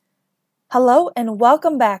Hello and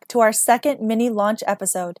welcome back to our second mini launch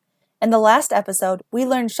episode. In the last episode, we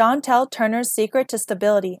learned Chantel Turner's secret to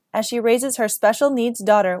stability as she raises her special needs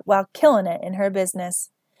daughter while killing it in her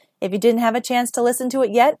business. If you didn't have a chance to listen to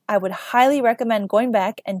it yet, I would highly recommend going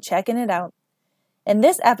back and checking it out. In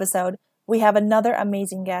this episode, we have another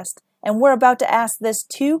amazing guest, and we're about to ask this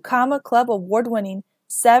 2 Comma Club award-winning,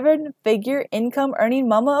 7-figure income earning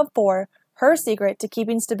mama of 4 her secret to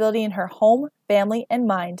keeping stability in her home, family, and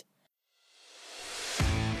mind.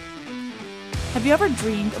 Have you ever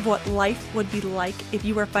dreamed of what life would be like if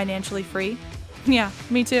you were financially free? Yeah,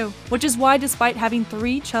 me too. Which is why, despite having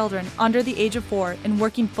 3 children under the age of 4 and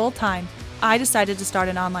working full-time, I decided to start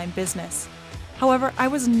an online business. However, I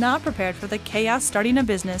was not prepared for the chaos starting a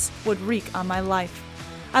business would wreak on my life.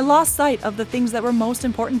 I lost sight of the things that were most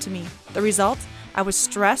important to me. The result? I was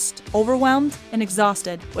stressed, overwhelmed, and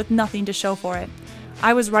exhausted with nothing to show for it.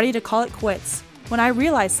 I was ready to call it quits when I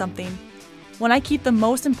realized something. When I keep the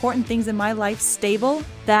most important things in my life stable,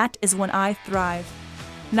 that is when I thrive.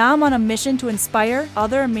 Now I'm on a mission to inspire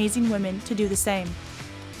other amazing women to do the same.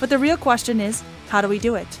 But the real question is, how do we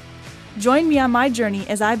do it? Join me on my journey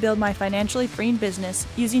as I build my financially freeing business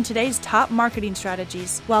using today's top marketing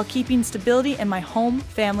strategies while keeping stability in my home,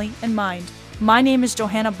 family, and mind. My name is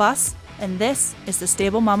Johanna Buss, and this is the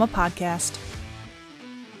Stable Mama Podcast.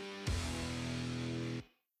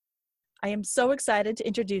 I am so excited to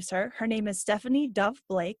introduce her. Her name is Stephanie Dove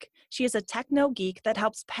Blake. She is a techno geek that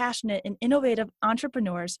helps passionate and innovative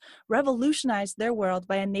entrepreneurs revolutionize their world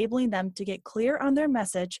by enabling them to get clear on their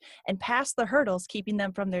message and pass the hurdles keeping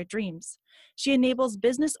them from their dreams. She enables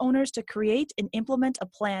business owners to create and implement a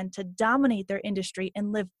plan to dominate their industry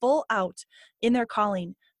and live full out in their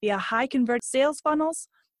calling via high convert sales funnels,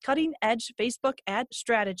 cutting-edge Facebook ad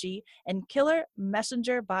strategy, and killer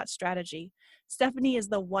messenger bot strategy. Stephanie is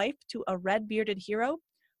the wife to a red-bearded hero,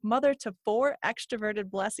 mother to 4 extroverted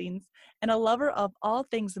blessings, and a lover of all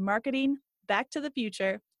things marketing, Back to the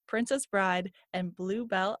Future, Princess Bride, and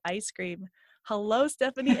Bluebell ice cream. Hello,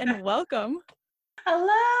 Stephanie, and welcome.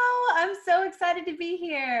 Hello, I'm so excited to be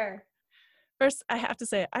here. First, I have to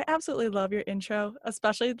say, I absolutely love your intro,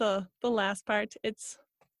 especially the last part. It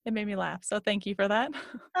made me laugh, so thank you for that.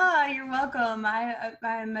 Oh, you're welcome.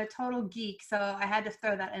 I'm a total geek, so I had to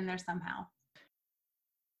throw that in there somehow.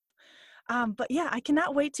 But yeah, I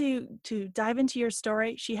cannot wait to dive into your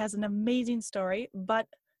story. She has an amazing story, but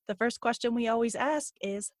the first question we always ask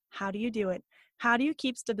is, how do you do it? How do you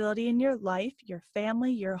keep stability in your life, your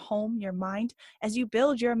family, your home, your mind, as you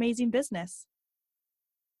build your amazing business?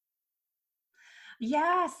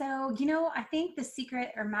 Yeah, so I think the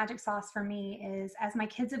secret or magic sauce for me is as my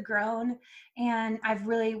kids have grown and I've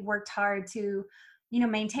really worked hard to,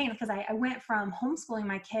 maintain because I went from homeschooling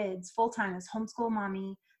my kids full time as homeschool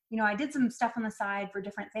mommy. I did some stuff on the side for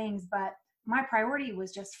different things, but my priority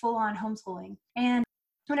was just full on homeschooling. And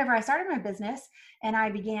whenever I started my business and I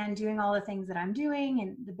began doing all the things that I'm doing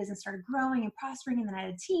and the business started growing and prospering, and then I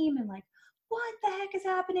had a team and like, what the heck is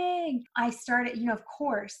happening? I started, of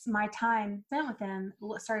course, my time spent with them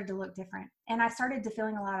started to look different. And I started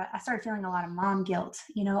feeling a lot of mom guilt,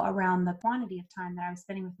 around the quantity of time that I was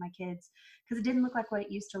spending with my kids because it didn't look like what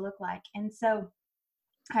it used to look like. And so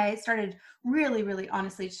I started really, really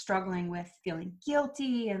honestly struggling with feeling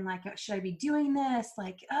guilty and like, should I be doing this?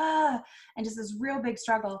 Like, and just this real big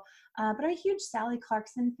struggle. But I'm a huge Sally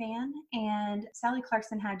Clarkson fan, and Sally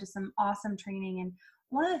Clarkson had just some awesome training. And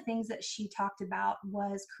one of the things that she talked about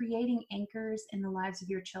was creating anchors in the lives of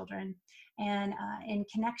your children and in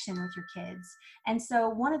connection with your kids. And so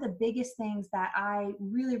one of the biggest things that I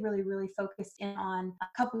really, really, really focused in on a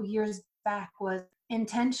couple of years back was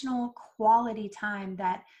intentional quality time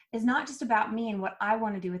that is not just about me and what I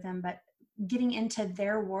want to do with them, but getting into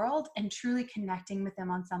their world and truly connecting with them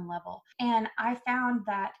on some level. And I found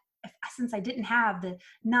that since I didn't have the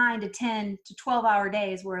 9 to 10 to 12-hour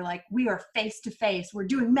days where like we are face to face, we're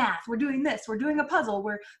doing math, we're doing this, we're doing a puzzle,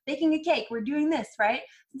 we're baking a cake, we're doing this, right?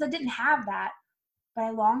 Since I didn't have that, but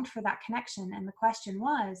I longed for that connection. And the question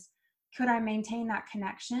was, could I maintain that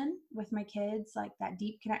connection with my kids, like that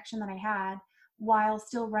deep connection that I had, while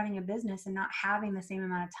still running a business and not having the same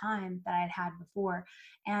amount of time that I had had before?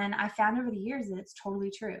 And I found over the years that it's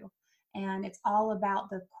totally true. And it's all about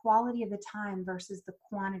the quality of the time versus the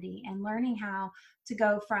quantity, and learning how to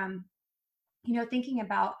go from, thinking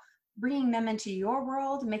about bringing them into your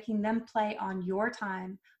world, making them play on your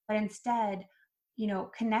time, but instead,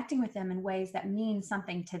 connecting with them in ways that mean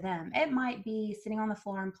something to them. It might be sitting on the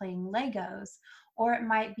floor and playing Legos, or it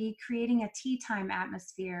might be creating a tea time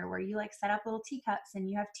atmosphere where you like set up little teacups and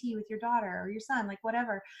you have tea with your daughter or your son, like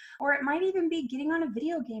whatever. Or it might even be getting on a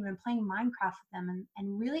video game and playing Minecraft with them,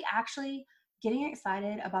 and really actually getting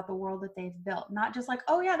excited about the world that they've built. Not just like,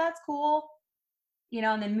 oh yeah, that's cool,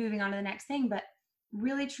 and then moving on to the next thing, but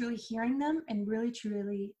really truly hearing them and really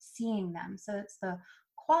truly seeing them. So it's the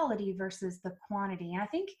quality versus the quantity. And I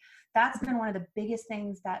think that's been one of the biggest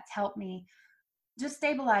things that's helped me just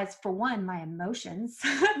stabilize, for one, my emotions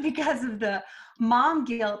because of the mom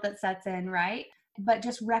guilt that sets in, right? But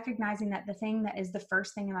just recognizing that the thing that is the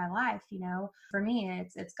first thing in my life, for me,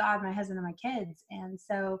 it's God, my husband, and my kids. And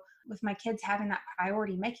so with my kids having that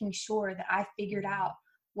priority, making sure that I figured out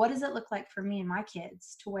what does it look like for me and my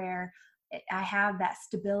kids to where I have that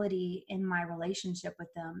stability in my relationship with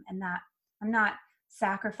them, and that I'm not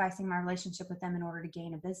sacrificing my relationship with them in order to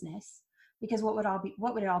gain a business, because what would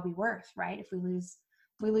it all be worth, right? If we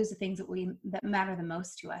lose the things that matter the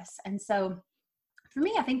most to us. And so for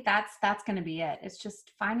me, I think that's going to be it. It's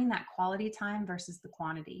just finding that quality time versus the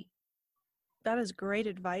quantity. That is great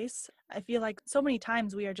advice. I feel like so many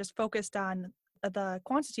times we are just focused on the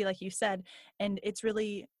quantity, like you said, and it's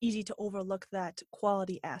really easy to overlook that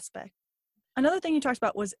quality aspect. Another thing you talked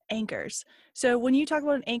about was anchors. So when you talk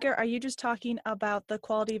about an anchor, are you just talking about the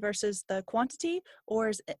quality versus the quantity, or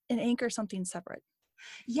is an anchor something separate?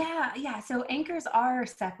 Yeah. So anchors are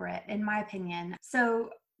separate, in my opinion. So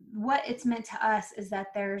what it's meant to us is that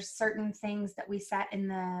there's certain things that we set in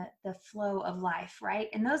the flow of life, right?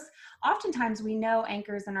 And those, oftentimes we know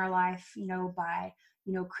anchors in our life, by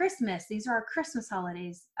Christmas. These are our Christmas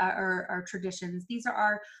holidays, or our traditions. These are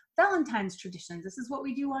our Valentine's traditions. This is what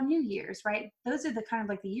we do on New Year's, right? Those are the kind of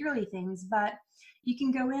like the yearly things, but you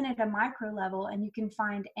can go in at a micro level and you can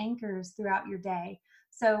find anchors throughout your day.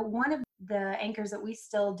 So one of the anchors that we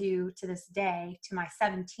still do to this day to my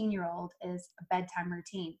 17-year-old is a bedtime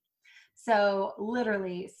routine. So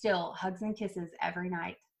literally still hugs and kisses every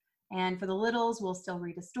night. And for the littles, we'll still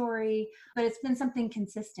read a story, but it's been something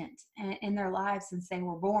consistent in their lives since they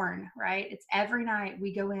were born, right? It's every night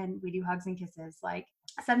we go in, we do hugs and kisses. Like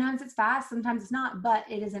sometimes it's fast, sometimes it's not, but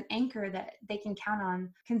it is an anchor that they can count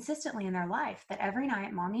on consistently in their life, that every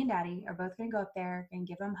night mommy and daddy are both going to go up there and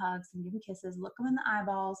give them hugs and give them kisses, look them in the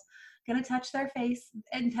eyeballs, going to touch their face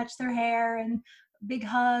and touch their hair and big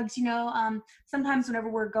hugs. Sometimes whenever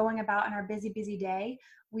we're going about in our busy day,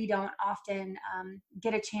 we don't often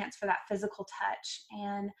get a chance for that physical touch.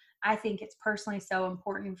 And I think it's personally so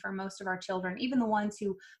important for most of our children, even the ones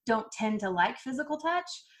who don't tend to like physical touch.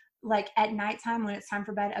 Like at nighttime when it's time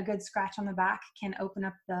for bed, a good scratch on the back can open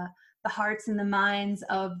up the hearts and the minds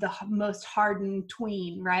of the most hardened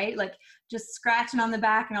tween, right? Like just scratching on the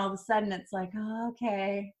back and all of a sudden it's like, oh,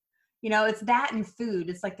 okay. It's that and food.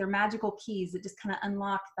 It's like they're magical keys that just kind of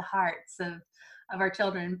unlock the hearts of our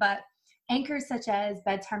children. But anchors such as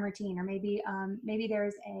bedtime routine, or maybe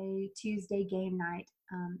there's a Tuesday game night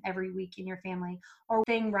every week in your family, or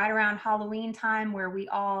thing right around Halloween time where we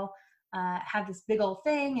all have this big old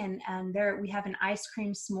thing, and there we have an ice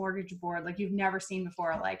cream smorgasbord like you've never seen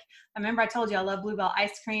before. Like I remember I told you I love Bluebell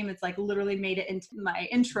ice cream. It's like literally made it into my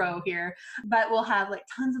intro here, but we'll have like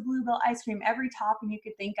tons of Bluebell ice cream, every topping you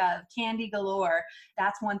could think of, candy galore.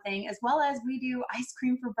 That's one thing, as well as we do ice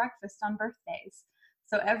cream for breakfast on birthdays.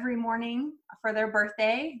 So every morning for their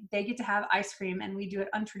birthday, they get to have ice cream, and we do it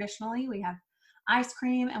untraditionally. We have ice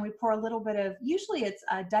cream and we pour a little bit of, usually it's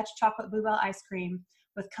a Dutch chocolate Bluebell ice cream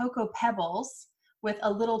with cocoa pebbles with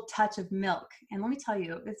a little touch of milk. And let me tell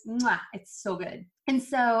you, it's so good. And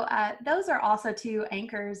so those are also two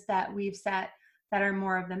anchors that we've set that are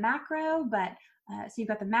more of the macro, but so you've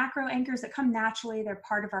got the macro anchors that come naturally. They're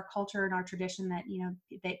part of our culture and our tradition that,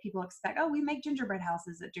 that people expect. Oh, we make gingerbread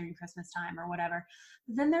houses during Christmas time or whatever.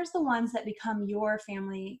 But then there's the ones that become your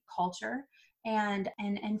family culture. And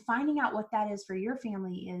finding out what that is for your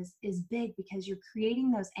family is big, because you're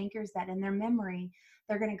creating those anchors that in their memory,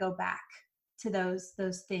 they're going to go back to those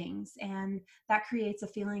things. And that creates a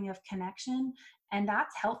feeling of connection. And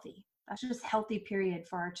that's healthy. That's just healthy, period,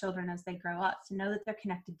 for our children as they grow up, to know that they're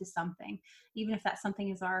connected to something, even if that something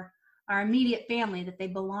is our immediate family, that they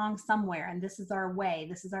belong somewhere. And this is our way.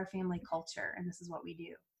 This is our family culture. And this is what we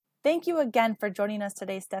do. Thank you again for joining us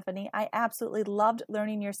today, Stephanie. I absolutely loved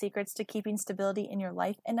learning your secrets to keeping stability in your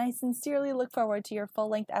life, and I sincerely look forward to your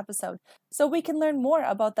full-length episode so we can learn more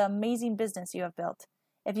about the amazing business you have built.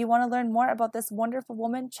 If you want to learn more about this wonderful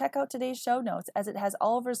woman, check out today's show notes, as it has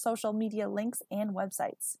all of her social media links and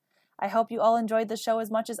websites. I hope you all enjoyed the show as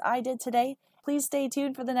much as I did today. Please stay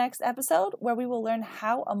tuned for the next episode where we will learn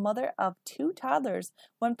how a mother of 2 toddlers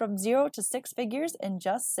went from 0 to 6 figures in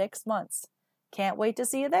just 6 months. Can't wait to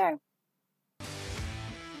see you there.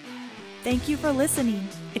 Thank you for listening.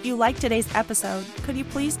 If you liked today's episode, could you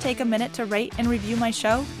please take a minute to rate and review my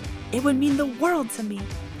show? It would mean the world to me.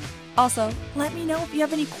 Also, let me know if you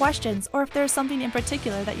have any questions or if there's something in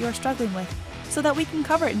particular that you are struggling with so that we can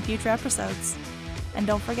cover it in future episodes. And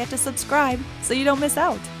don't forget to subscribe so you don't miss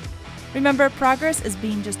out. Remember, progress is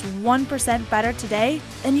being just 1% better today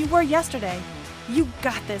than you were yesterday. You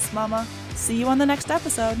got this, Mama. See you on the next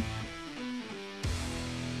episode.